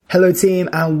Hello team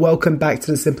and welcome back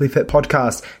to the Simply Fit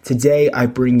podcast. Today I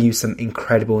bring you some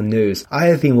incredible news. I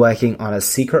have been working on a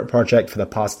secret project for the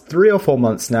past 3 or 4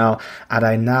 months now, and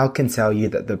I now can tell you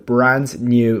that the brand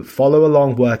new follow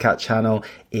along workout channel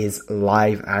is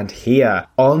live and here.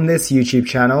 On this YouTube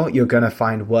channel, you're going to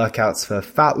find workouts for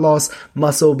fat loss,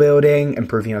 muscle building,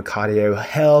 improving your cardio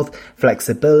health,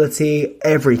 flexibility,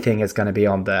 everything is going to be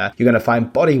on there. You're going to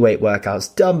find body weight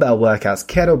workouts, dumbbell workouts,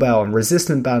 kettlebell and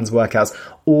resistant bands workouts,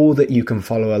 all that you can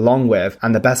follow along with.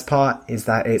 And the best part is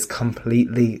that it's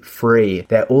completely free.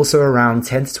 They're also around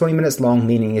 10 to 20 minutes long,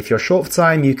 meaning if you're short for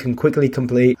time, you can quickly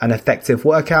complete an effective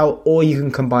workout, or you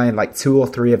can combine like 2 or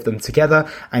 3 of them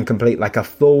together and complete like a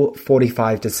full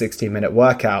 45 to 60 minute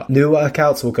workout. New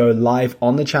workouts will go live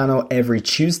on the channel every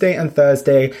Tuesday and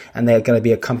Thursday, and they're going to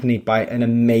be accompanied by an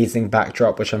amazing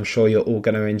backdrop, which I'm sure you're all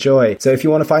going to enjoy. So if you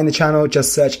want to find the channel,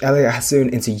 just search Elliot Hasoon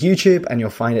into YouTube and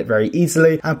you'll find it very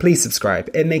easily. And please subscribe.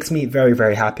 It makes me very,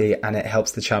 very happy and it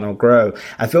helps the channel grow.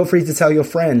 And feel free to tell your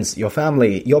friends, your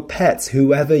family, your pets,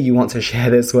 whoever you want to share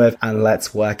this with, and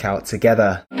let's work out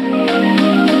together.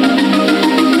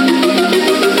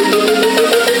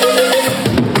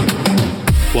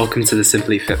 Welcome to the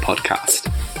Simply Fit podcast.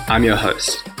 I'm your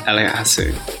host, Elliot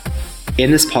Hasoon.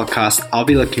 In this podcast, I'll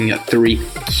be looking at 3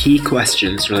 key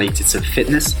questions related to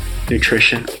fitness,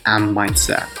 nutrition, and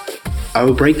mindset. I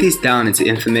will break these down into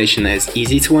information that is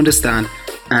easy to understand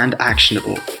and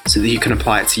actionable so that you can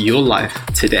apply it to your life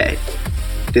today.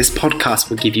 This podcast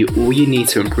will give you all you need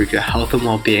to improve your health and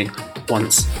well-being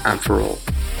once and for all.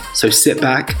 So sit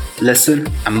back, listen,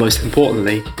 and most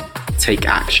importantly, take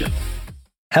action.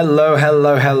 Hello,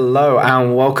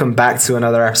 and welcome back to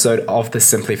another episode of the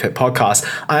Simply Fit podcast.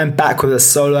 I am back with a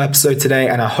solo episode today,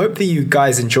 and I hope that you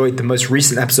guys enjoyed the most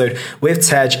recent episode with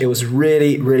Tej. It was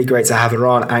really, really great to have her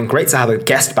on, and great to have a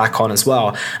guest back on as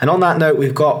well. And on that note,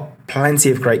 we've got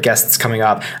plenty of great guests coming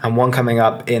up, and one coming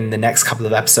up in the next couple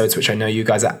of episodes, which I know you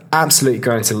guys are absolutely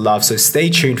going to love, so stay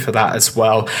tuned for that as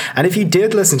well. And if you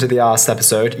did listen to the last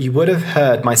episode, you would have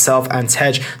heard myself and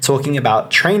Tej talking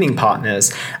about training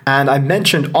partners, and I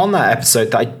mentioned on that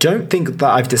episode that I don't think that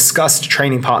I've discussed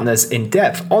training partners in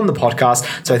depth on the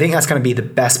podcast, so I think that's going to be the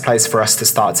best place for us to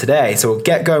start today. So we'll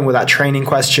get going with that training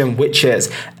question, which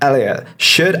is, Elliot,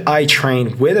 should I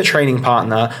train with a training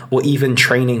partner or even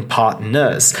training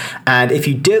partners? And if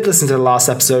you did listen to the last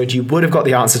episode, you would have got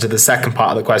the answer to the second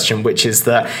part of the question, which is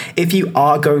that if you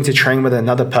are going to train with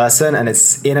another person and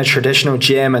it's in a traditional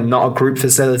gym and not a group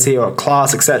facility or a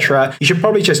class, etc., you should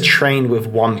probably just train with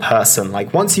one person.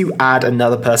 Like once you add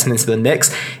another person into the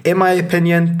mix, in my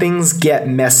opinion, things get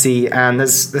messy, and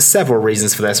there's several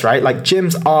reasons for this, right? Like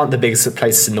gyms aren't the biggest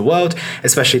places in the world,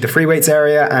 especially the free weights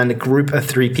area, and a group of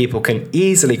 3 people can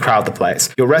easily crowd the place.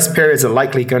 Your rest periods are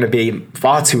likely going to be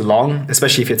far too long,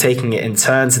 especially if you're taking it in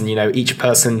turns and each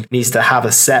person needs to have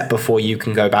a set before you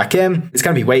can go back in. It's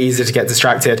going to be way easier to get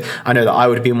distracted. I know that I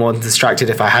would be more distracted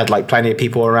if I had like plenty of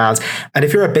people around. And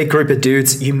if you're a big group of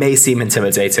dudes, you may seem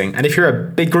intimidating. And if you're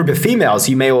a big group of females,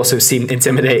 you may also seem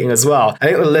intimidating as well. I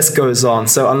think the list goes on.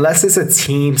 So unless it's a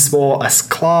team sport, a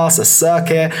class, a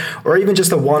circuit, or even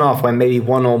just a one-off when maybe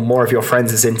one or more of your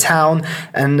friends is in town,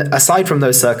 and aside from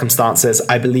those circumstances,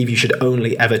 I believe you should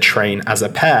only ever train as a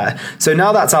pair. So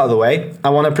now that's out of the way, I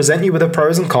want to present you with the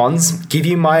pros and cons, give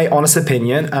you my honest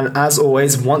opinion, and as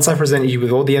always, once I present you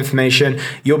with all the information,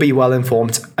 you'll be well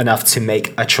informed enough to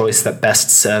make a choice that best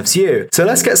serves you. So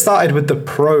let's get started with the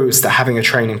pros to having a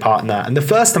training partner. And the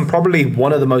first, and probably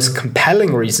one of the most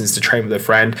compelling reasons to train with a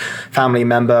friend, family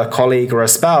member, colleague, or a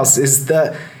spouse, is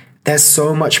that there's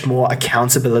so much more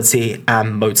accountability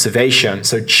and motivation.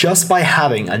 So just by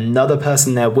having another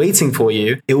person there waiting for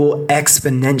you, it will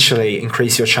exponentially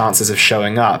increase your chances of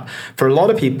showing up. For a lot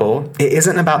of people, it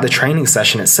isn't about the training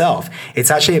session itself.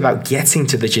 It's actually about getting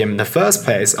to the gym in the first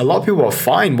place. A lot of people are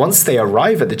fine once they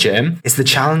arrive at the gym. It's the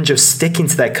challenge of sticking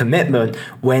to their commitment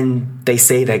when they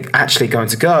say they're actually going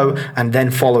to go and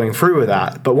then following through with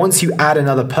that. But once you add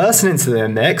another person into the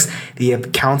mix, the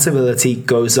accountability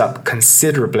goes up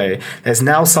considerably. There's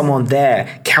now someone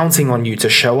there counting on you to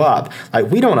show up.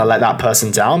 Like, we don't want to let that person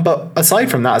down, but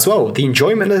aside from that as well, the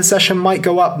enjoyment of the session might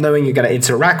go up knowing you're going to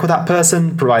interact with that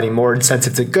person, providing more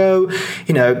incentive to go.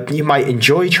 You might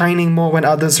enjoy training more when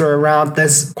others are around.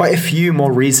 There's quite a few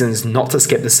more reasons not to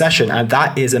skip the session, and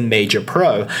that is a major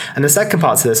pro. And the second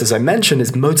part to this, as I mentioned,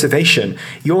 is motivation. motivation.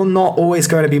 You're not always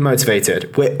going to be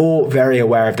motivated. We're all very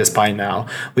aware of this by now.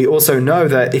 We also know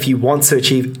that if you want to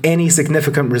achieve any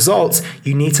significant results,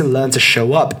 you need to learn to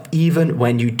show up even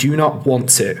when you do not want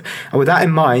to. And with that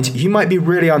in mind, you might be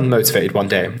really unmotivated one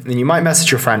day, and you might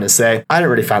message your friend and say, I don't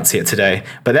really fancy it today,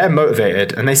 but they're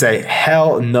motivated and they say,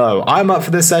 hell no, I'm up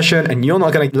for this session and you're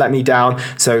not going to let me down,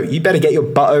 so you better get your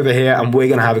butt over here and we're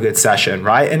going to have a good session,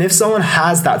 right? And if someone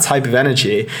has that type of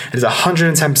energy and is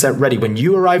 110% ready when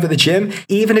you arrive at the gym,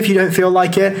 even if you don't feel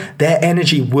like it, their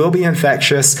energy will be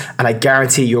infectious, and I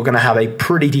guarantee you're going to have a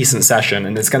pretty decent session,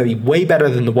 and it's going to be way better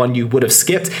than the one you would have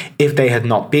skipped if they had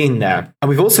not been there. And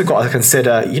we've also got to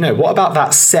consider, what about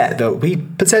that set that we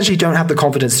potentially don't have the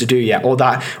confidence to do yet, or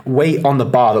that weight on the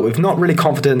bar that we've not really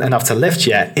confident enough to lift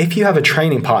yet? If you have a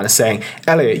training partner saying,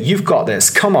 Elliot, you've got this,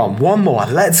 come on, one more,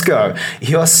 let's go,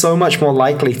 you are so much more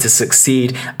likely to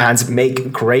succeed and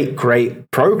make great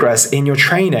progress in your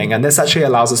training. And this actually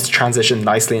allows us to transition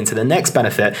nicely into the next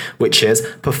benefit, which is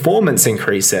performance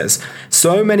increases.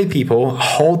 So many people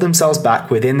hold themselves back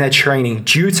within their training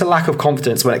due to lack of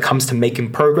confidence when it comes to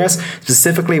making progress,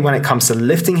 specifically when it comes to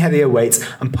lifting heavier weights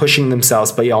and pushing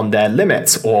themselves beyond their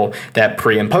limits or their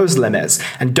pre-imposed limits.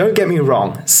 And don't get me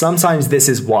wrong, sometimes this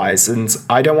is wise, and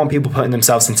I don't want people putting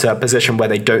themselves into a position where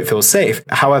they don't feel safe.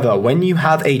 However, when you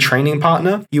have a training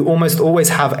partner, you almost always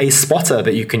have a spotter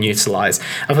that you can utilize.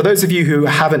 And for those of you who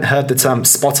haven't heard the term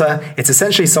spotter, it's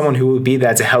essentially someone who will be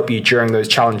there to help you during those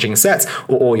challenging sets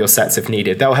or all your sets if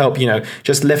needed. They'll help,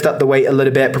 just lift up the weight a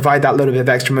little bit, provide that little bit of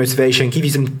extra motivation, give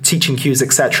you some teaching cues,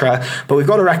 etc. But we've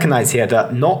got to recognize here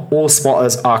that not all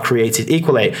spotters are created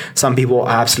equally. Some people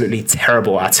are absolutely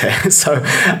terrible at it. So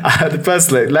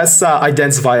firstly, let's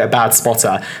identify a bad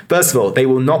spotter. First of all, they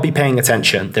will not be paying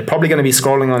attention. They're probably going to be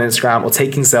scrolling on Instagram or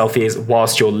taking selfies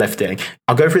whilst you're lifting.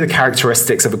 I'll go through the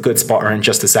characteristics of a good spotter in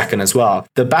just a second as well.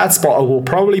 The bad spotter will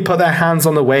probably put their hands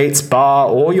on the weights, bar,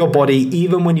 or your body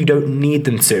even when you don't need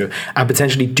them to, and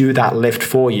potentially do that lift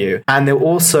for you. And they'll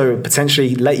also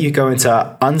potentially let you go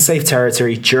into unsafe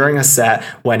territory during a set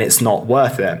when it's not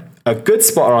worth it. A good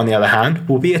spotter, on the other hand,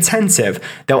 will be attentive.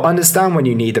 They'll understand when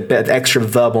you need a bit of extra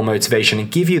verbal motivation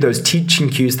and give you those teaching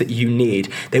cues that you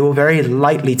need. They will very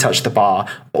lightly touch the bar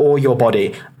or your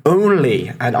body.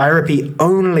 Only, and I repeat,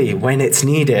 only when it's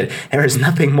needed. There is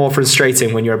nothing more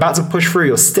frustrating when you're about to push through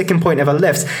your sticking point of a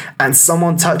lift and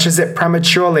someone touches it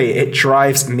prematurely. It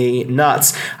drives me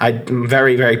nuts. I'm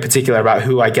very particular about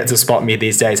who I get to spot me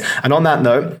these days. And on that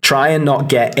note, try and not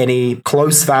get any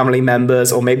close family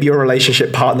members or maybe your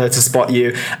relationship partner to spot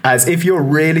you, as if you're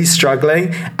really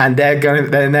struggling and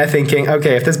they're thinking,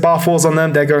 okay, if this bar falls on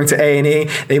them, they're going to A&E,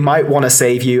 they might want to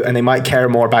save you and they might care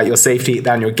more about your safety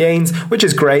than your gains, which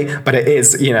is great. But it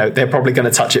is, they're probably going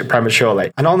to touch it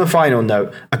prematurely. And on the final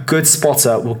note, a good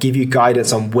spotter will give you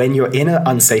guidance on when you're in an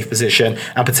unsafe position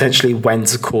and potentially when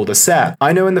to call the set.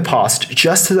 I know in the past,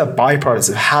 just as a byproduct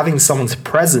of having someone's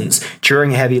presence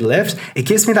during a heavy lift, it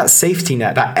gives me that safety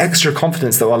net, that extra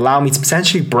confidence that will allow me to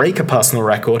potentially break a personal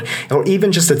record or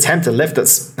even just attempt a lift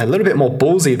that's a little bit more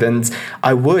ballsy than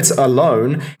I would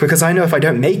alone, because I know if I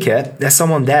don't make it, there's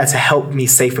someone there to help me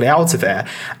safely out of it.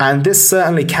 And this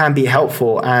certainly can be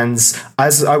helpful. And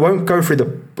as I won't go through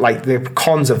the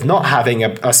cons of not having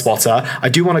a spotter, I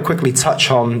do want to quickly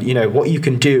touch on, what you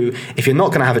can do if you're not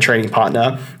going to have a training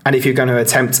partner and if you're going to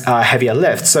attempt a heavier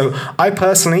lift. So I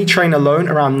personally train alone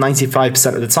around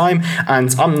 95% of the time,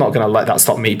 and I'm not going to let that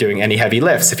stop me doing any heavy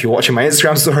lifts. If you're watching my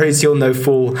Instagram stories,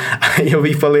 you'll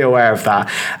be fully aware of that.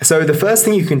 So the first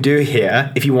thing you can do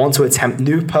here, if you want to attempt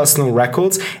new personal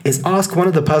records, is ask one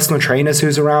of the personal trainers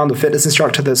who's around, the fitness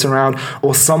instructor that's around,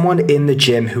 or someone in the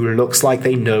gym who looks like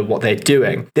they know what they're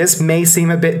doing. This may seem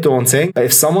a bit daunting, but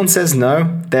if someone says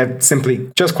no, they're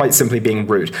quite simply being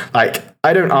rude.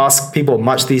 I don't ask people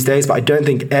much these days, but I don't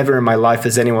think ever in my life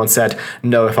has anyone said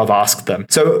no if I've asked them.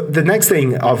 So the next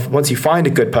thing once you find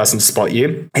a good person to spot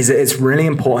you is that it's really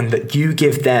important that you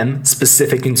give them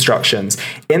specific instructions.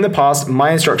 In the past,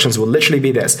 my instructions will literally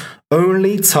be this: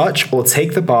 only touch or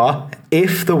take the bar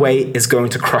if the weight is going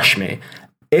to crush me.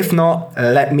 If not,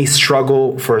 let me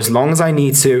struggle for as long as I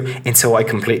need to until I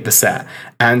complete the set.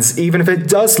 And even if it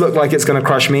does look like it's going to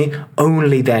crush me,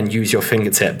 only then use your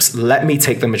fingertips. Let me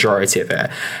take the majority of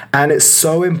it. And it's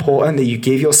so important that you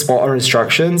give your spotter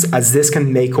instructions, as this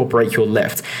can make or break your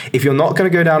lift. If you're not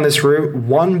going to go down this route,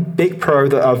 one big pro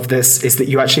of this is that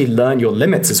you actually learn your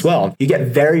limits as well. You get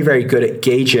very good at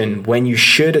gauging when you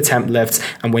should attempt lifts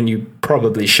and when you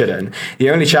probably shouldn't. The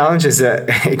only challenge is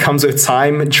that it comes with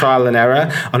time, trial and error,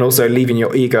 and also leaving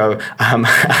your ego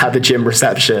at the gym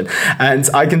reception. And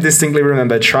I can distinctly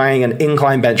remember trying an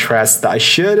incline bench press that I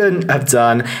shouldn't have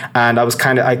done, and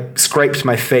I scraped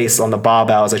my face on the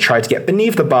barbell as I tried to get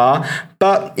beneath the bar.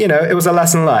 But, it was a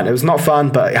lesson learned. It was not fun,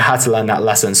 but I had to learn that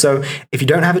lesson. So if you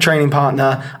don't have a training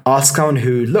partner, ask someone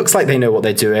who looks like they know what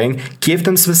they're doing, give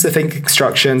them specific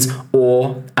instructions,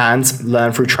 and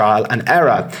learn through trial and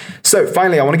error. So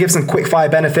finally, I want to give some quick fire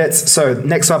benefits. So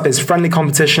next up is friendly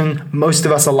competition. Most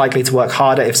of us are likely to work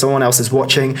harder if someone else is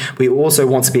watching. We also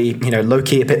want to be,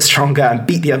 low-key a bit stronger and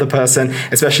beat the other person,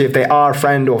 especially if they are a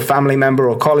friend or family member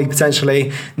or colleague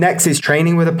potentially. Next is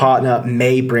training with a partner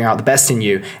may bring out the best in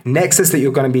you. Next is that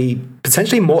you're going to be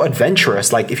potentially more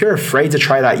adventurous. Like if you're afraid to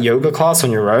try that yoga class on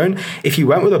your own, if you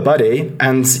went with a buddy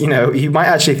and, you might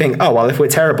actually think, oh, well, if we're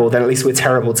terrible, then at least we're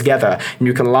terrible together. And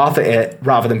you can laugh at it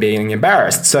rather than being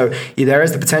embarrassed. So there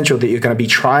is the potential that you're going to be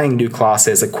trying new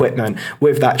classes, equipment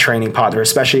with that training partner,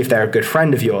 especially if they're a good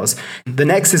friend of yours. The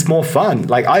next is more fun.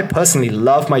 Like I personally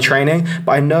love my training,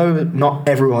 but I know not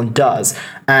everyone does.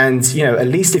 And, at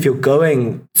least if you're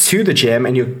going to the gym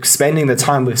and you're spending the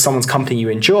time with someone's company you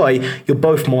enjoy, you're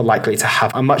both more likely to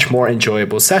have a much more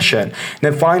enjoyable session. And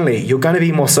then finally, you're going to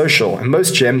be more social. In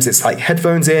most gyms, it's like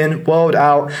headphones in, world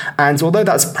out. And although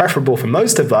that's preferable for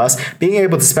most of us, being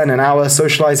able to spend an hour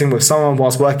socializing with someone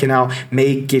whilst working out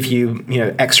may give you,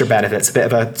 extra benefits, a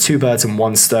bit of a two birds and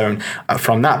one stone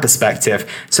from that perspective.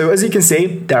 So as you can see,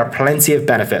 there are plenty of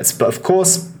benefits, but of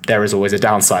course, there is always a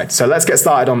downside. So let's get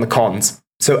started on the cons.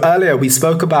 So earlier we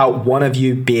spoke about one of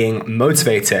you being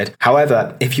motivated.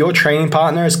 However, if your training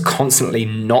partner is constantly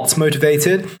not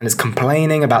motivated and is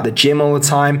complaining about the gym all the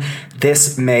time,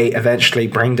 this may eventually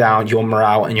bring down your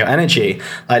morale and your energy.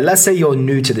 Like let's say you're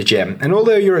new to the gym, and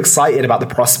although you're excited about the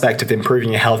prospect of improving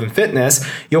your health and fitness,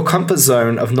 your comfort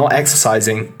zone of not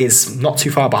exercising is not too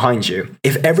far behind you.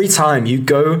 If every time you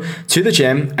go to the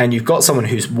gym and you've got someone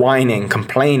who's whining,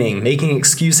 complaining, making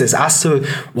excuses as to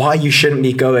why you shouldn't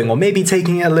be going, or maybe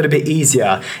taking it a little bit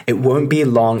easier, it won't be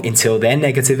long until their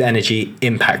negative energy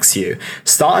impacts you.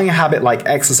 Starting a habit like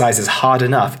exercise is hard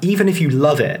enough, even if you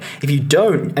love it. If you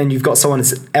don't, and you've got someone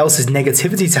else's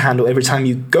negativity to handle every time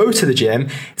you go to the gym,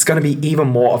 it's going to be even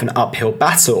more of an uphill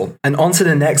battle. And on to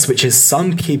the next, which is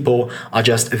some people are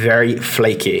just very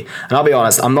flaky. And I'll be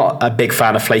honest, I'm not a big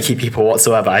fan of flaky people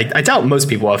whatsoever. I doubt most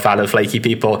people are a fan of flaky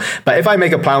people. But if I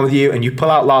make a plan with you and you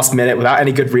pull out last minute without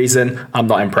any good reason, I'm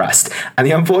not impressed. And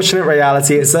the unfortunate reality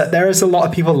is that there is a lot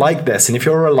of people like this. And if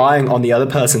you're relying on the other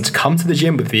person to come to the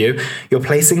gym with you, you're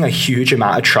placing a huge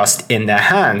amount of trust in their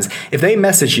hands. If they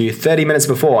message you 30 minutes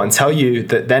before and tell you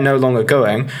that they're no longer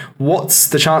going, what's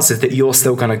the chances that you're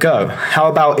still going to go? How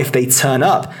about if they turn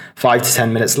up 5 to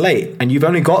 10 minutes late and you've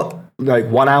only got like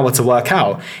 1 hour to work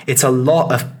out? It's a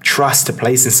lot of trust to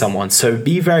place in someone. So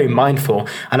be very mindful.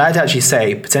 And I'd actually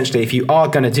say, potentially, if you are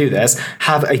going to do this,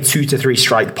 have a 2 to 3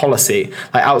 strike policy.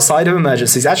 Like outside of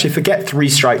emergencies, actually forget 3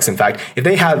 strikes. In fact, if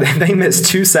they miss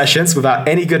 2 sessions without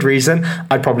any good reason,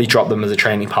 I'd probably drop them as a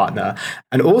training partner.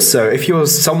 And also, if you're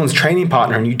someone's training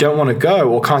partner and you don't want to go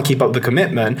or can't keep up the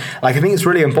commitment, like I think it's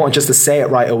really important just to say it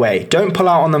right away. Don't pull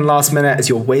out on them last minute as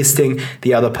you're wasting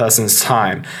the other person's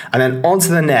time. And then on to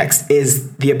the next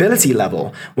is the ability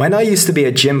level. When I used to be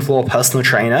a gym floor personal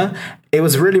trainer, it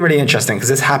was really, really interesting because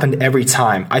this happened every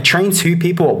time. I trained 2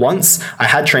 people at once. I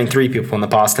had trained 3 people in the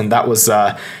past, and that was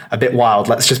a bit wild.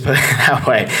 Let's just put it that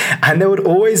way. And there would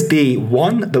always be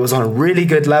one that was on a really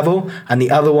good level, and the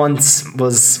other one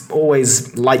was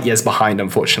always light years behind,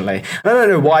 unfortunately. And I don't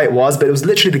know why it was, but it was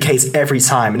literally the case every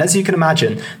time. And as you can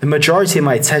imagine, the majority of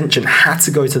my attention had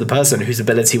to go to the person whose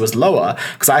ability was lower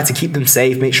because I had to keep them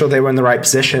safe, make sure they were in the right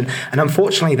position. And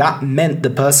unfortunately, that meant the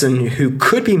person who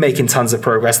could be making tons of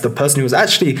progress, the person who was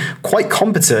actually quite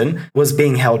competent, was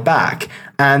being held back.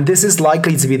 And this is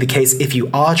likely to be the case if you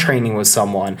are training with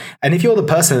someone. And if you're the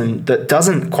person that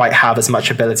doesn't quite have as much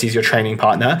ability as your training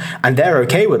partner, and they're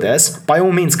okay with this, by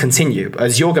all means continue,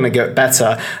 as you're going to get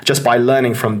better just by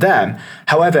learning from them.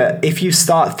 However, if you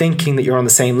start thinking that you're on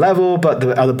the same level, but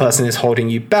the other person is holding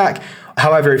you back,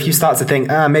 however, if you start to think,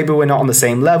 maybe we're not on the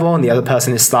same level and the other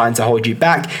person is starting to hold you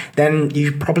back, then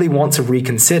you probably want to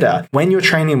reconsider. When you're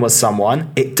training with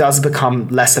someone, it does become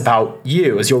less about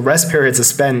you, as your rest periods are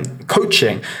spent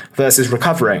coaching versus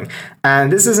recovering.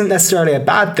 And this isn't necessarily a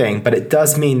bad thing, but it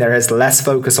does mean there is less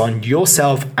focus on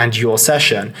yourself and your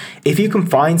session. If you can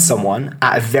find someone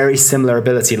at a very similar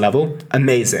ability level,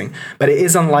 amazing. But it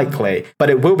is unlikely. But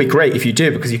it will be great if you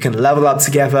do, because you can level up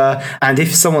together. And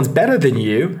if someone's better than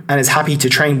you and is happy to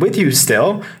train with you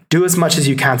still, do as much as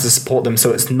you can to support them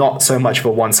so it's not so much of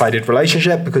a one-sided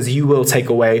relationship, because you will take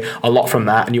away a lot from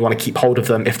that and you want to keep hold of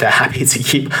them if they're happy to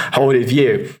keep hold of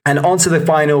you. And on to the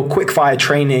final quick-fire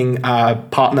training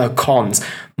partner cons.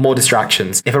 More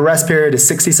distractions. If a rest period is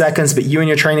 60 seconds, but you and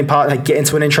your training partner get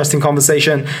into an interesting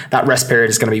conversation, that rest period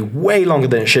is going to be way longer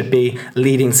than it should be,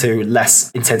 leading to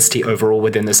less intensity overall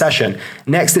within the session.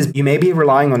 Next is you may be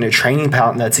relying on your training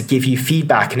partner to give you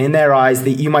feedback, and in their eyes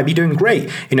that you might be doing great.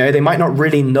 They might not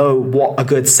really know what a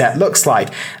good set looks like,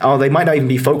 or they might not even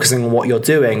be focusing on what you're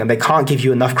doing, and they can't give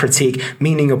you enough critique,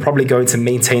 meaning you're probably going to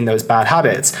maintain those bad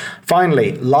habits.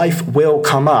 Finally, life will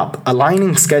come up.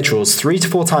 Aligning schedules 3 to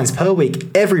 4 times per week,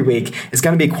 every week, is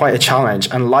going to be quite a challenge,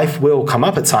 and life will come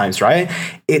up at times, right?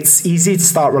 It's easy to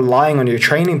start relying on your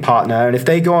training partner, and if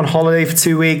they go on holiday for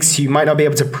 2 weeks, you might not be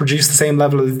able to produce the same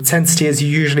level of intensity as you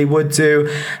usually would do,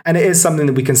 and it is something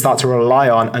that we can start to rely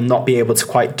on and not be able to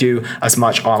quite do as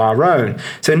much on our own.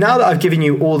 So now that I've given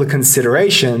you all the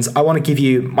considerations, I want to give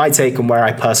you my take on where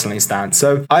I personally stand.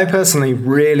 So I personally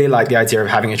really like the idea of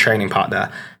having a training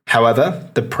partner. However,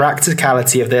 the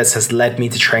practicality of this has led me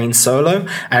to train solo,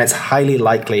 and it's highly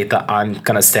likely that I'm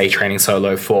going to stay training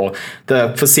solo for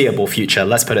the foreseeable future.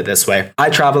 Let's put it this way. I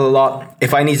travel a lot.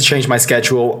 If I need to change my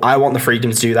schedule, I want the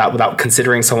freedom to do that without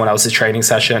considering someone else's training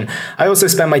session. I also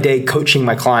spend my day coaching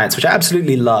my clients, which I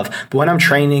absolutely love. But when I'm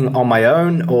training on my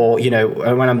own, or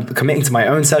when I'm committing to my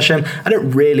own session, I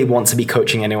don't really want to be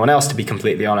coaching anyone else, to be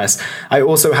completely honest. I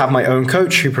also have my own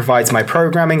coach who provides my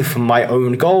programming for my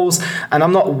own goals, and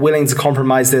I'm not willing to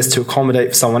compromise this to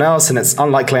accommodate someone else, and it's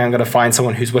unlikely I'm going to find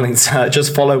someone who's willing to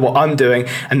just follow what I'm doing,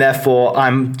 and therefore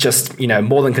I'm just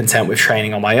more than content with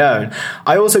training on my own.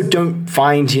 I also don't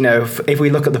find if we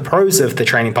look at the pros of the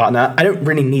training partner, I don't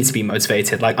really need to be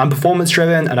motivated. Like, I'm performance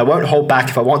driven and I won't hold back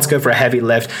if I want to go for a heavy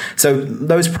lift, so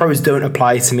those pros don't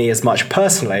apply to me as much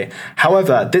personally.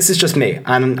 However, this is just me,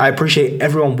 and I appreciate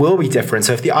everyone will be different.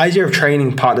 So if the idea of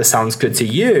training partner sounds good to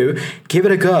you, give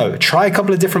it a go. Try a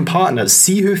couple of different partners,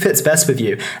 see who fits best with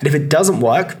you. And if it doesn't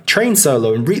work, train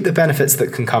solo and reap the benefits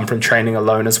that can come from training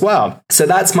alone as well. So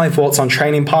that's my thoughts on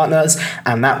training partners,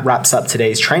 and that wraps up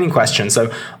today's training question.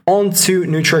 So on to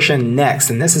nutrition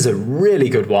next, and this is a really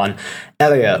good one.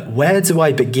 Elliot, where do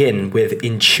I begin with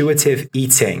intuitive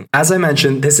eating? As I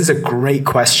mentioned, this is a great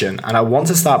question, and I want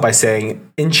to start by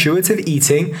saying intuitive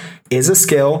eating is a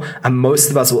skill, and most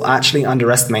of us will actually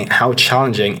underestimate how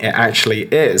challenging it actually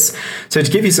is. So to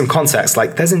give you some context,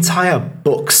 there's entire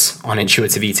books on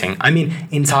intuitive eating. I mean,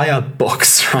 entire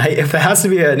books, right? If there has to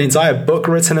be an entire book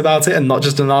written about it and not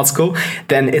just an article,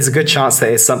 then it's a good chance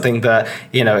that it's something that,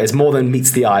 is more than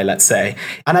meets the eye, let's say.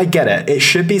 And I get it. It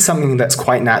should be something that's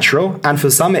quite natural, and for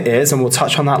some it is, and we'll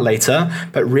touch on that later.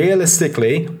 But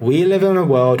realistically, we live in a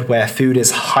world where food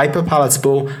is hyper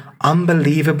palatable,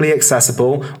 unbelievably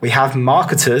accessible. We have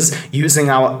marketers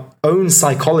using our own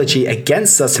psychology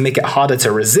against us to make it harder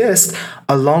to resist,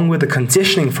 along with the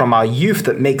conditioning from our youth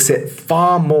that makes it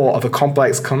far more of a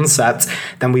complex concept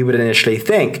than we would initially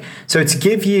think. So to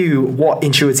give you what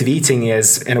intuitive eating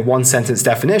is in a one-sentence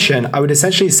definition, I would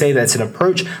essentially say that it's an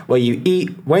approach where you eat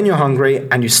when you're hungry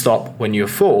and you stop when you're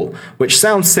full, which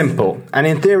sounds simple. And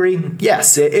in theory,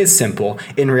 yes, it is simple.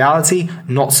 In reality,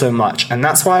 not so much. And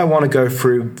that's why I want to go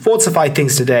through 4 to 5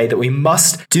 things today that we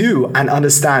must do and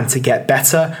understand to get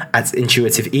better at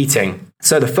intuitive eating.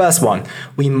 So the first one,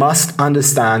 we must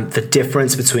understand the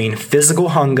difference between physical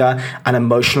hunger and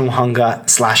emotional hunger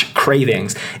 /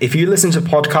 cravings. If you listen to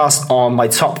podcasts on my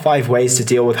top 5 ways to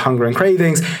deal with hunger and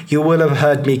cravings, you will have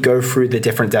heard me go through the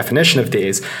different definition of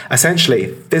these.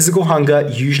 Essentially, physical hunger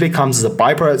usually comes as a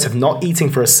byproduct of not eating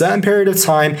for a certain period of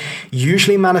time,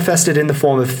 usually manifested in the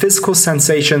form of physical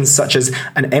sensations such as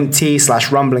an empty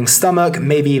 / rumbling stomach,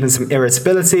 maybe even some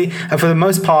irritability. And for the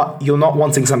most part, you're not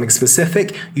wanting something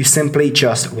specific, you simply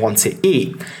just want to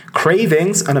eat.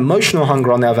 Cravings and emotional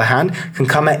hunger, on the other hand, can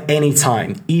come at any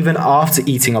time, even after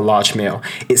eating a large meal.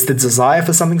 It's the desire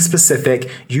for something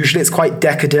specific. Usually it's quite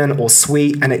decadent or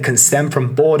sweet, and it can stem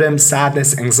from boredom,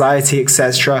 sadness, anxiety,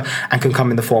 etc., and can come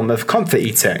in the form of comfort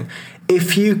eating.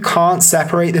 If you can't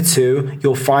separate the two,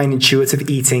 you'll find intuitive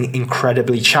eating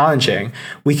incredibly challenging.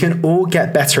 We can all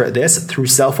get better at this through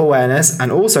self-awareness, and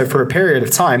also for a period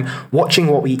of time, watching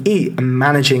what we eat and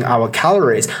managing our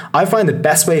calories. I find the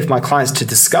best way for my clients to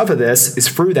discover this is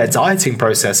through their dieting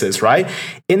processes, right?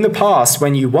 In the past,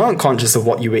 when you weren't conscious of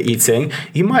what you were eating,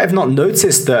 you might have not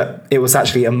noticed that it was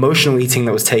actually emotional eating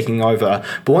that was taking over.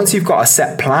 But once you've got a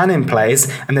set plan in place,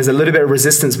 and there's a little bit of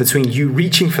resistance between you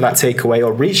reaching for that takeaway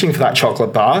or reaching for that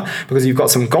chocolate bar, because you've got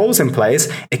some goals in place,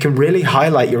 it can really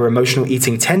highlight your emotional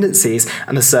eating tendencies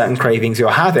and the certain cravings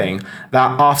you're having.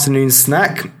 That afternoon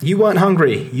snack, you weren't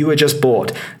hungry, you were just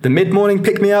bored. The mid-morning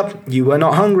pick-me-up, you were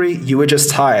not hungry, you were just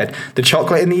tired. The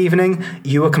chocolate in the evening,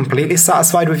 you were completely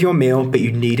satisfied with your meal, but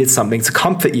you needed something to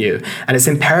comfort you. And it's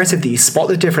imperative that you spot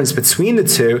the difference between the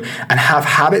two and have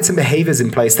habits and behaviors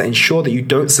in place that ensure that you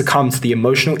don't succumb to the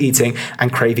emotional eating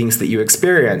and cravings that you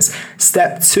experience.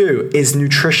 Step 2 is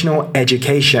nutritional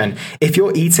education. If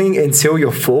you're eating until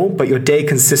you're full, but your day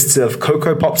consists of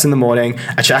Cocoa Pops in the morning,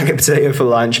 a jacket potato for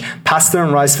lunch, pasta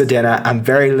and rice for dinner, and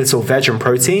very little veg and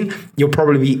protein, you'll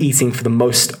probably be eating for the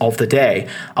most of the day.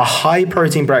 A high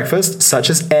protein breakfast, such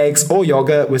as eggs or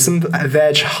yogurt with some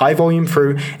veg, high volume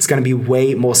fruit, is going to be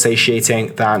way more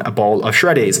satiating than a bowl of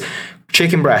shreddies.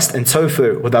 Chicken breast and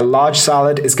tofu with a large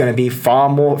salad is going to be far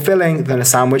more filling than a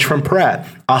sandwich from Pret.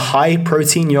 A high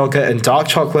protein yogurt and dark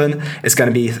chocolate is going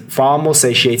to be far more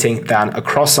satiating than a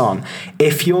croissant.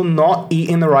 If you're not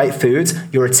eating the right foods,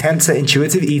 your attempts at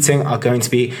intuitive eating are going to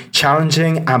be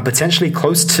challenging and potentially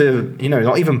close to,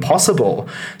 not even possible.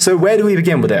 So where do we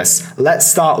begin with this? Let's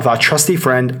start with our trusty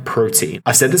friend, protein.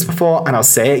 I've said this before and I'll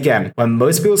say it again. When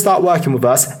most people start working with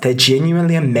us, they're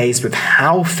genuinely amazed with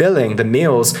how filling the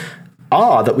meals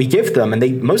are that we give them, and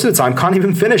they most of the time can't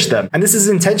even finish them. And this is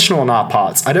intentional on our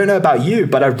parts. I don't know about you,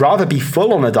 but I'd rather be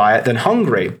full on a diet than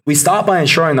hungry. We start by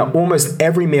ensuring that almost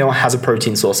every meal has a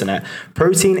protein source in it.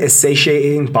 Protein is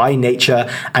satiating by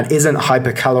nature and isn't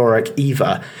hypercaloric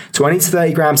either. 20 to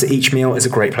 30 grams at each meal is a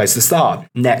great place to start.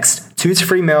 Next, 2 to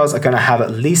 3 meals are going to have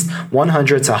at least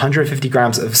 100 to 150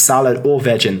 grams of salad or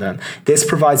veg in them. This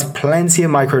provides plenty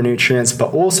of micronutrients,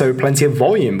 but also plenty of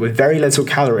volume with very little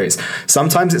calories.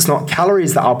 Sometimes it's not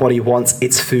calories that our body wants,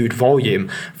 it's food volume.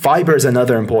 Fiber is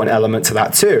another important element to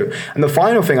that too. And the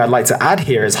final thing I'd like to add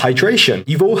here is hydration.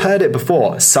 You've all heard it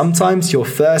before. Sometimes your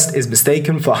thirst is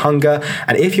mistaken for hunger,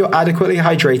 and if you're adequately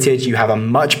hydrated, you have a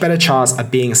much better chance of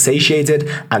being satiated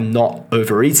and not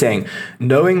overeating.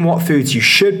 Knowing what foods you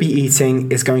should be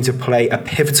eating is going to play a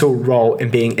pivotal role in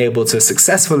being able to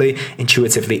successfully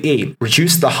intuitively eat.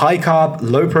 Reduce the high carb,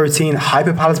 low protein,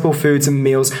 hyperpalatable foods and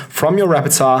meals from your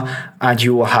repertoire, and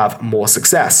you will have more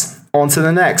success. On to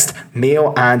the next,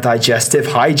 meal and digestive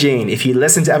hygiene. If you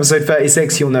listen to episode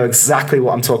 36, you'll know exactly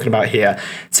what I'm talking about here.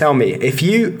 Tell me, if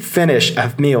you finish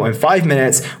a meal in 5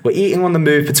 minutes, we're eating on the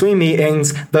move between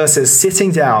meetings versus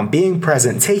sitting down, being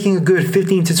present, taking a good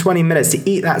 15 to 20 minutes to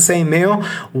eat that same meal,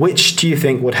 which do you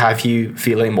think would have you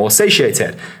feeling more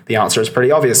satiated? The answer is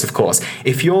pretty obvious, of course.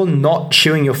 If you're not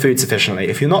chewing your food sufficiently,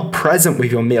 if you're not present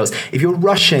with your meals, if you're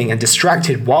rushing and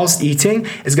distracted whilst eating,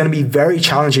 it's going to be very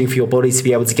challenging for your body to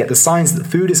be able to get the signs that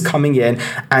food is coming in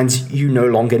and you no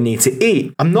longer need to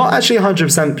eat. I'm not actually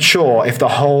 100% sure if the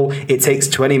whole it takes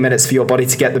 20 minutes for your body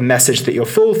to get the message that you're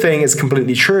full thing is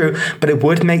completely true, but it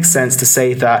would make sense to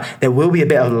say that there will be a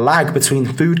bit of lag between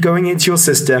food going into your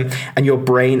system and your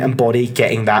brain and body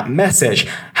getting that message.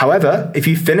 However, if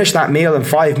you finish that meal in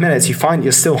 5 minutes, you find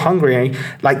you're still hungry,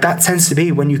 like that tends to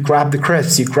be when you grab the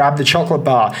crisps, you grab the chocolate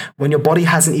bar, when your body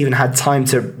hasn't even had time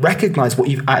to recognize what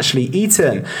you've actually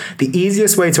eaten. The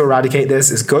easiest way to eradicate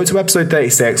this is go to episode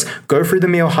 36, go through the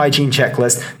meal hygiene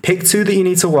checklist, pick 2 that you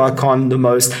need to work on the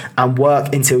most, and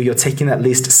work until you're taking at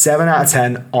least 7 out of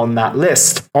 10 on that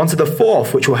list. On to the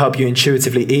 4th, which will help you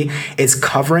intuitively eat, is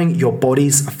covering your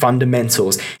body's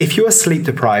fundamentals. If you are sleep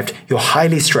deprived, you're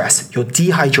highly stressed, you're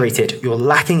dehydrated, you're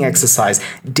lacking exercise,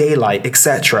 daylight,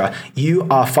 etc., you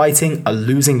are fighting a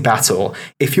losing battle.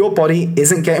 If your body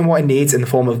isn't getting what it needs in the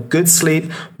form of good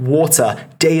sleep, water,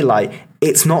 daylight,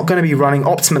 it's not going to be running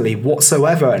optimally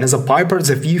whatsoever. And as a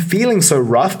byproduct of you feeling so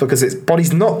rough because its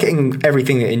body's not getting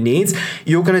everything that it needs,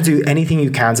 you're going to do anything you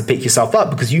can to pick yourself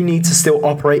up because you need to still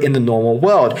operate in the normal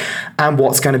world. And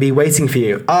what's going to be waiting for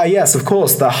you? Yes, of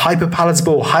course, the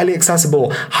hyper-palatable, highly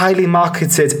accessible, highly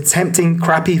marketed, tempting,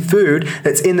 crappy food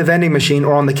that's in the vending machine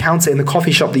or on the counter in the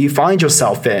coffee shop that you find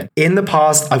yourself in. In the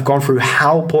past, I've gone through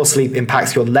how poor sleep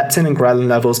impacts your leptin and ghrelin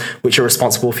levels, which are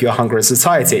responsible for your hunger and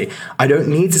satiety. I don't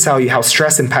need to tell you how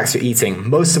stress impacts your eating.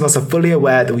 Most of us are fully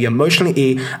aware that we emotionally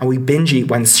eat and we binge eat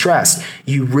when stressed.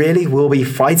 You really will be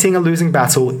fighting a losing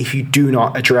battle if you do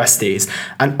not address these.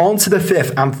 And on to the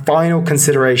 5th and final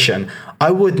consideration. I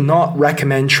would not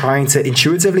recommend trying to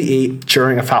intuitively eat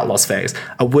during a fat loss phase.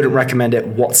 I wouldn't recommend it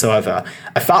whatsoever.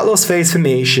 A fat loss phase for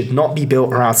me should not be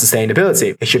built around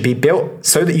sustainability. It should be built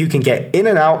so that you can get in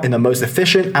and out in the most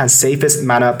efficient and safest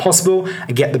manner possible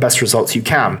and get the best results you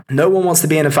can. No one wants to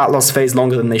be in a fat loss phase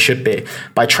longer than they should be.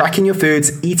 By tracking your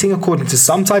foods, eating according to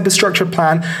some type of structured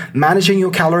plan, managing your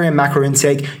calorie and macro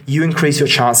intake, you increase your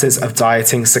chances of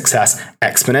dieting success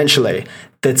exponentially.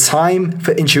 The time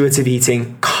for intuitive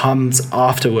eating comes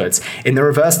afterwards. In the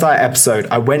reverse diet episode,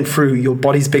 I went through your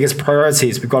body's biggest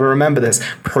priorities. We've got to remember this: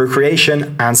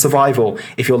 procreation and survival.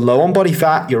 If you're low on body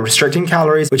fat, you're restricting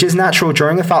calories, which is natural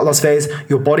during a fat loss phase.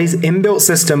 Your body's inbuilt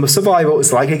system of survival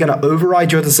is likely going to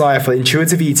override your desire for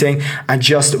intuitive eating and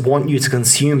just want you to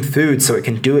consume food so it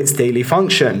can do its daily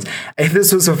functions. If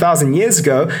this was 1,000 years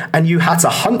ago and you had to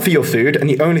hunt for your food and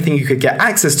the only thing you could get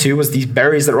access to was these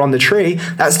berries that are on the tree,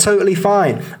 that's totally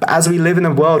fine. But as we live in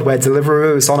a world where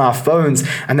Deliveroo is on our phones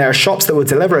and there are shops that will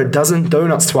deliver a dozen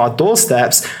donuts to our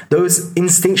doorsteps, those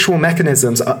instinctual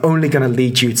mechanisms are only going to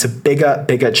lead you to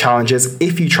bigger challenges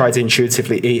if you try to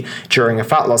intuitively eat during a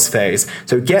fat loss phase.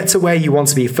 So get to where you want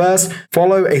to be first,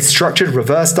 follow a structured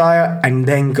reverse diet, and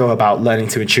then go about learning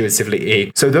to intuitively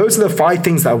eat. So those are the 5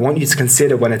 things that I want you to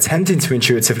consider when attempting to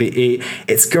intuitively eat.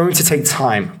 It's going to take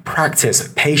time,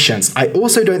 practice, patience. I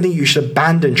also don't think you should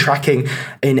abandon tracking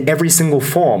in every single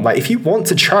form. Like, if you want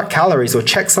to track calories or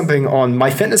check something on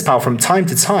MyFitnessPal from time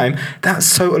to time,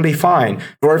 that's totally fine.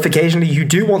 Or if occasionally you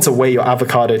do want to weigh your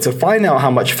avocado to find out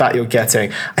how much fat you're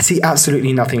getting, I see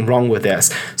absolutely nothing wrong with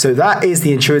this. So that is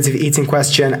the intuitive eating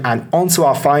question, and on to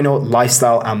our final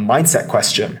lifestyle and mindset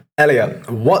question. Elliot,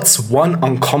 what's one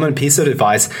uncommon piece of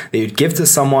advice that you'd give to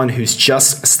someone who's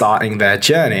just starting their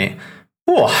journey?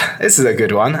 Oh, this is a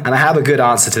good one, and I have a good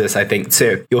answer to this, I think,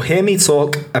 too. You'll hear me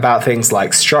talk about things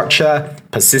like structure,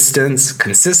 persistence,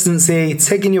 consistency,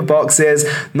 ticking your boxes,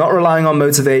 not relying on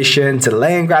motivation,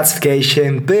 delaying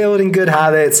gratification, building good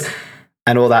habits,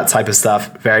 and all that type of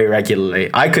stuff very regularly.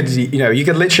 I could, you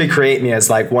could literally create me as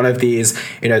like one of these,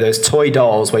 those toy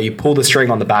dolls where you pull the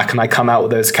string on the back and I come out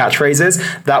with those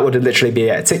catchphrases. That would literally be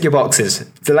it. Tick your boxes,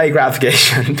 delay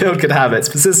gratification, build good habits,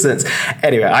 persistence.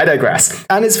 Anyway, I digress.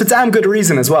 And it's for damn good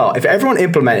reason as well. If everyone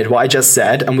implemented what I just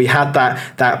said and we had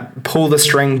that pull the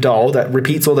string doll that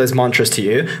repeats all those mantras to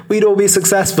you, we'd all be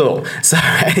successful. So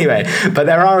anyway, but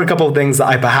there are a couple of things that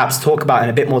I perhaps talk about in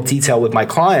a bit more detail with my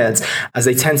clients, as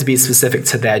they tend to be specific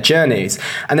to their journeys.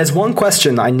 And there's one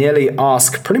question that I nearly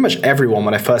ask pretty much everyone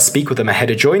when I first speak with them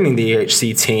ahead of joining the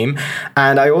EHC team.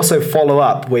 And I also follow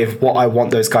up with what I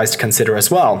want those guys to consider as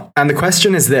well. And the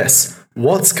question is this: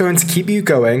 what's going to keep you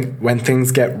going when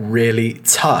things get really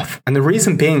tough? And the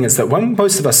reason being is that when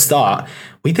most of us start,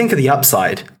 we think of the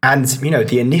upside and,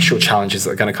 the initial challenges that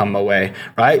are going to come our way,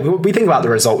 right? We think about the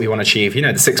result we want to achieve,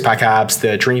 the six-pack abs,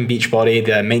 the dream beach body,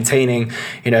 the maintaining,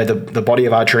 the body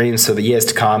of our dreams for the years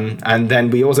to come. And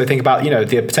then we also think about,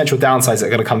 the potential downsides that are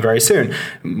going to come very soon.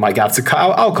 Might have to cut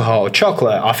out alcohol,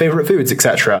 chocolate, our favorite foods,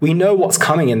 etc. We know what's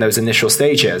coming in those initial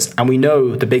stages, and we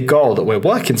know the big goal that we're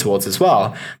working towards as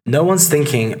well. No one's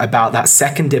thinking about that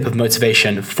second dip of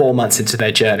motivation 4 months into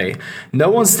their journey.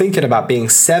 No one's thinking about being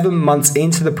 7 months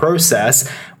into the process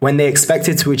when they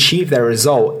expected to achieve their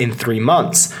result in 3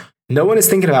 months. No one is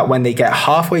thinking about when they get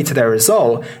halfway to their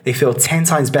result, they feel 10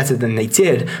 times better than they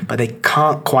did, but they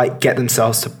can't quite get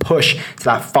themselves to push to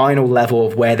that final level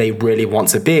of where they really want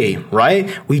to be, right?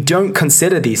 We don't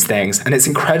consider these things, and it's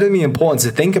incredibly important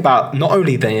to think about not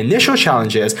only the initial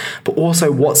challenges, but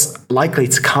also what's likely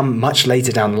to come much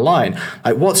later down the line.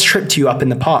 Like, what's tripped you up in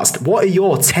the past? What are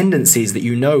your tendencies that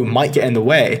might get in the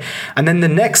way? And then the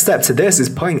next step to this is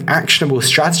putting actionable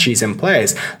strategies in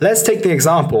place. Let's take the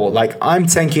example, like I'm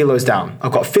 10 kilos down.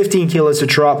 I've got 15 kilos to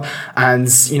drop and,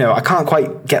 I can't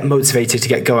quite get motivated to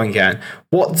get going again.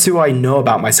 What do I know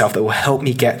about myself that will help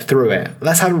me get through it?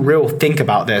 Let's have a real think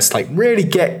about this, like really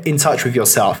get in touch with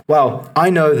yourself. Well, I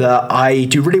know that I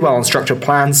do really well on structured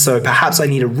plans, so perhaps I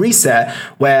need a reset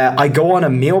where I go on a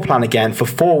meal plan again for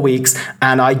 4 weeks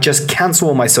and I just cancel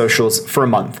all my socials for a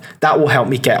month. That will help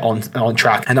me get on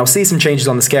track, and I'll see some changes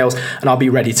on the scales and I'll be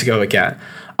ready to go again.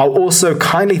 I'll also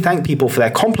kindly thank people for their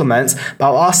compliments, but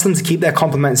I'll ask them to keep their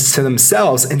compliments to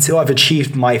themselves until I've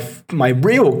achieved my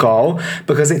real goal,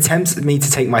 because it tempts me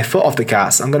to take my foot off the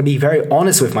gas. I'm going to be very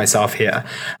honest with myself here.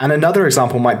 And another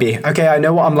example might be, okay, I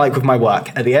know what I'm like with my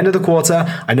work. At the end of the quarter,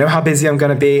 I know how busy I'm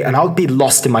going to be, and I'll be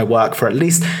lost in my work for at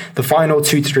least the final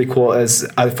 2 to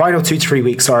 3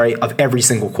 weeks, of every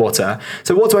single quarter.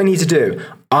 So what do I need to do?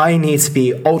 I need to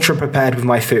be ultra prepared with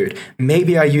my food.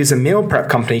 Maybe I use a meal prep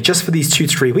company just for these 2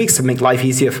 to 3 weeks to make life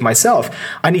easier for myself.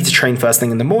 I need to train first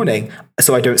thing in the morning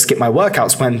so I don't skip my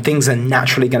workouts when things are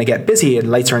naturally going to get busy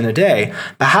later in the day.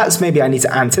 Perhaps maybe I need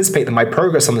to anticipate that my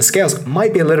progress on the scales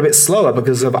might be a little bit slower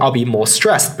because I'll be more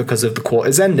stressed because of the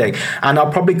quarter's ending, and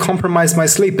I'll probably compromise my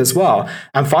sleep as well.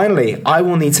 And finally, I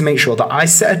will need to make sure that I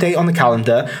set a date on the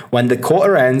calendar when the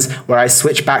quarter ends where I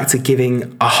switch back to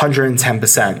giving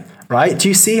 110%. right? Do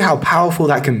you see how powerful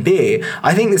that can be?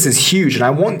 I think this is huge, and I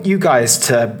want you guys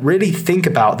to really think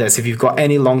about this if you've got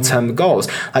any long-term goals.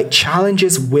 Like,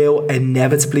 challenges will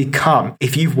inevitably come.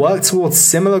 If you've worked towards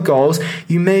similar goals,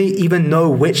 you may even know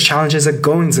which challenges are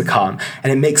going to come,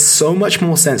 and it makes so much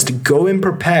more sense to go in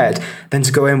prepared than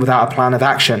to go in without a plan of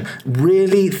action.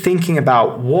 Really thinking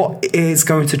about what is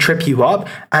going to trip you up,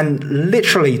 and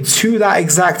literally to that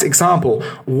exact example,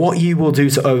 what you will do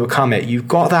to overcome it. You've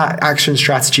got that action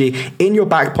strategy in your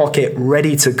back pocket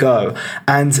ready to go.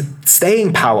 And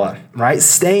staying power, right?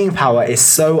 Staying power is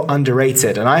so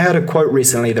underrated. And I heard a quote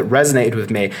recently that resonated with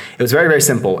me. It was very, very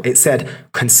simple. It said,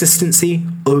 consistency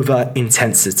over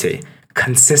intensity.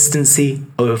 Consistency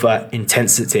over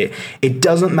intensity. It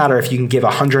doesn't matter if you can give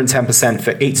 110%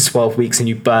 for 8 to 12 weeks and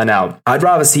you burn out. I'd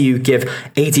rather see you give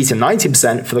 80 to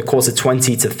 90% for the course of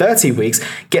 20 to 30 weeks,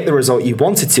 get the result you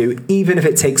wanted to, even if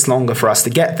it takes longer for us to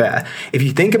get there. If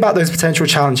you think about those potential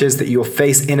challenges that you'll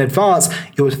face in advance,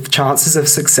 your chances of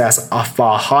success are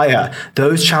far higher.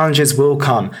 Those challenges will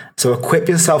come. So equip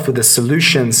yourself with a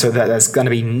solution so that there's going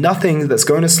to be nothing that's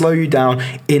going to slow you down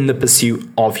in the pursuit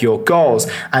of your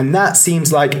goals. And that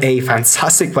seems like a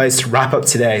fantastic place to wrap up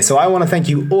today. So I want to thank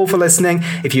you all for listening.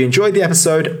 If you enjoyed the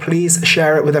episode, please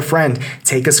share it with a friend.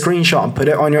 Take a screenshot and put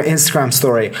it on your Instagram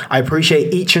story. I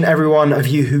appreciate each and every one of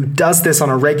you who does this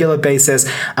on a regular basis.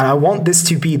 And I want this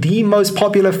to be the most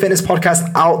popular fitness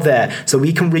podcast out there so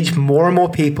we can reach more and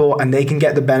more people and they can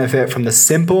get the benefit from the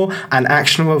simple and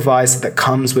actionable advice that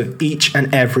comes with each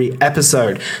and every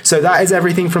episode. So that is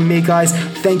everything from me, guys.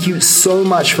 Thank you so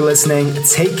much for listening.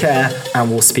 Take care, and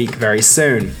we'll speak very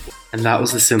soon. And that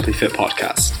was the Simply Fit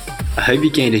podcast. I hope you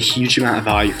gained a huge amount of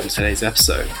value from today's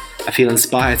episode. I feel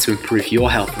inspired to improve your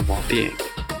health and well-being.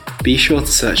 Be sure to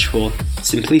search for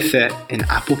Simply Fit in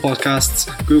Apple Podcasts,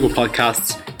 Google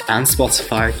Podcasts, and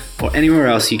Spotify, or anywhere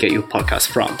else you get your podcast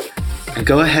from. And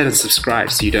go ahead and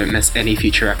subscribe so you don't miss any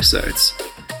future episodes.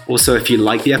 Also, if you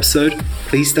like the episode,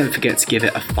 please don't forget to give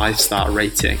it a 5-star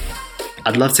rating.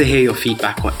 I'd love to hear your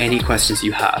feedback or any questions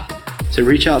you have. So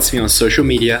reach out to me on social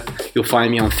media. You'll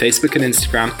find me on Facebook and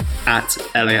Instagram at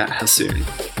Elliot Hasoon.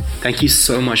 Thank you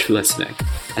so much for listening,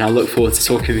 and I look forward to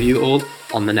talking with you all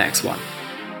on the next one.